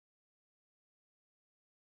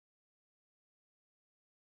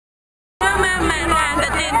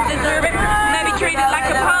didn't deserve it. Maybe treated like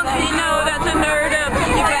a punk, you know that's a nerd up.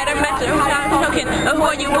 You better better without talking of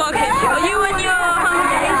what you walking. Well, you and your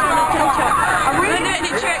hungry on the TikTok. I'm really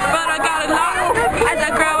any trick, but I got a lot. As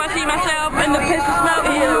I grow, I see myself in the piss of smoke.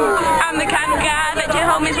 I'm the kind of guy that your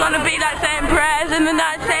homies wanna be, like saying prayers in the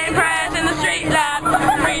night, saying prayers in the street light.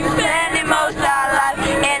 Spending most of our life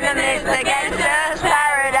in the midst of gangsters'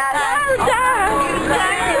 paradise.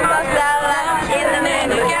 Spending most of our life in the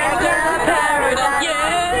midst of gangsters' paradise.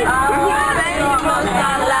 Yeah. Spending most of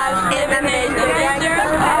our life in the midst of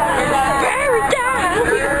gangsters' paradise.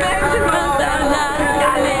 Spending most of our life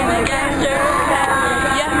in the gangsters'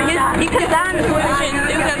 paradise. Yeah, you can dance watching,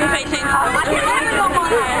 you can be facing. I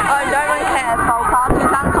don't really care, Paul. Party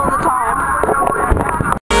dance all the time.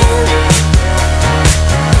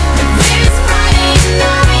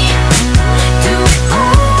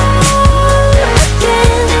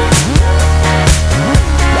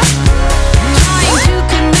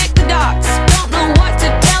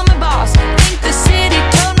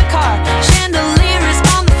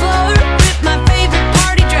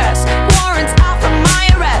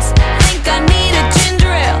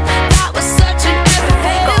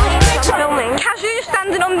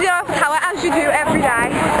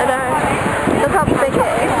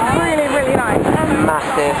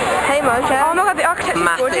 Massive. Hey Mojo. Oh my god, the architecture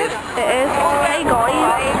is gorgeous. It is. Hey guys.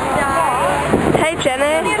 Hey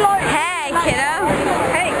Jenny.